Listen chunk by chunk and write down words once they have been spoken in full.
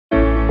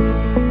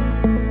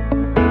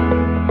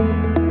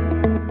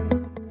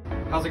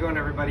it going,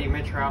 everybody?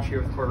 Mitch Roush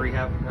here with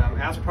Rehab.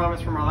 As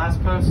promised from our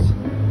last post,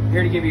 I'm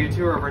here to give you a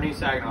tour of our new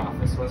Saginaw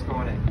office. So let's go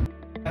on in.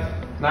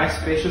 Nice,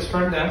 spacious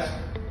front desk.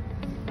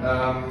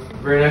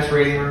 Very nice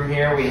reading room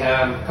here. We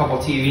have a couple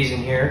TVs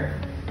in here.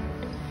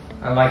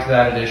 I liked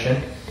that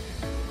addition.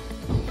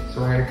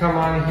 So we're gonna come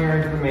on here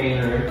into the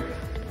main room.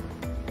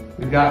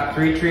 We've got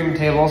 3 treatment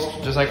tables,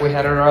 just like we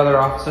had at our other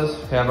offices.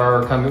 We have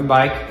our recumbent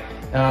bike.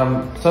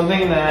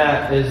 Something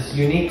that is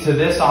unique to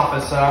this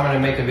office that I'm gonna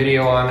make a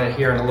video on it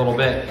here in a little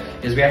bit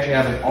is we actually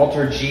have an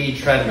Ultra-G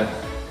treadmill.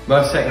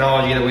 Most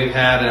technology that we've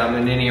had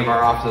in any of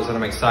our offices, and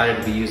I'm excited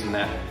to be using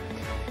that.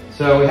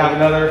 So we have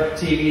another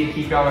TV to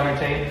keep y'all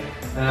entertained.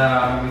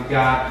 We've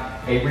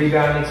got a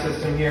rebounding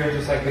system here,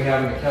 just like we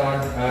have in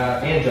McKellen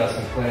and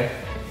Justin's clinic.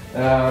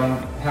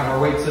 Have our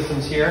weight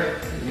systems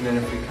here, and then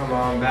if we come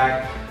on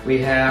back, we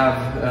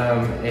have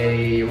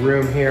a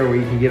room here where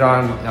you can get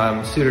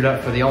on suited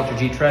up for the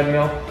Ultra-G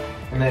treadmill.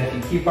 And then if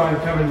you keep on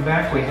coming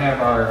back, we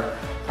have our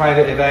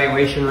private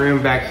evaluation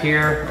room back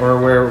here, or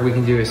where we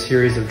can do a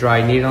series of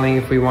dry needling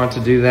if we want to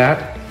do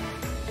that.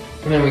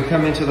 And then we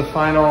come into the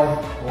final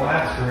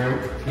last room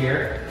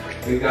here.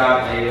 We've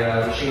got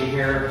a machine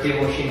here,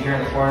 cable machine here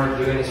in the corner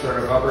to do any sort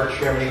of upper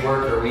extremity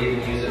work, or we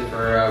even use it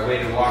for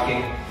weighted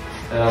walking.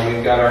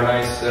 We've got our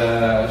nice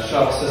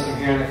shuttle system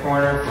here in the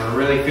corner for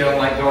really feeling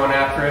like going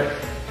after it.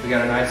 We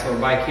got a nice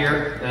little bike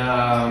here.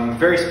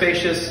 Very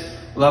spacious,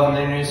 loving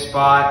the new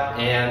spot.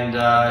 And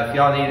if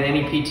y'all need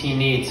any PT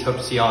needs, hope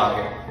to see y'all out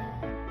here.